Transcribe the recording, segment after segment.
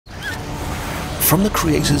From the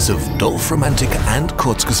creators of Dorfromantik and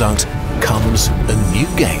Kurzgesagt comes a new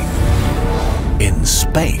game in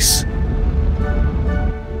space.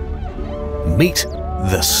 Meet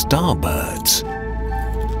the Starbirds.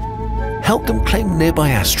 Help them claim nearby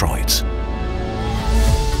asteroids.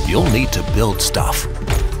 You'll need to build stuff.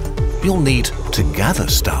 You'll need to gather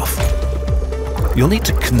stuff. You'll need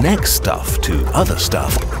to connect stuff to other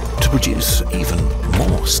stuff to produce even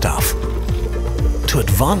more stuff. To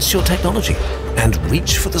advance your technology and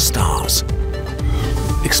reach for the stars.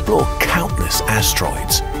 Explore countless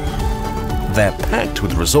asteroids. They're packed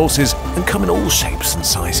with resources and come in all shapes and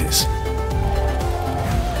sizes.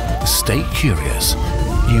 Stay curious.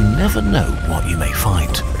 You never know what you may find.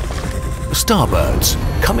 Starbirds,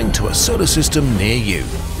 coming to a solar system near you.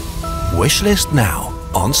 Wishlist now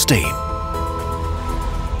on Steam.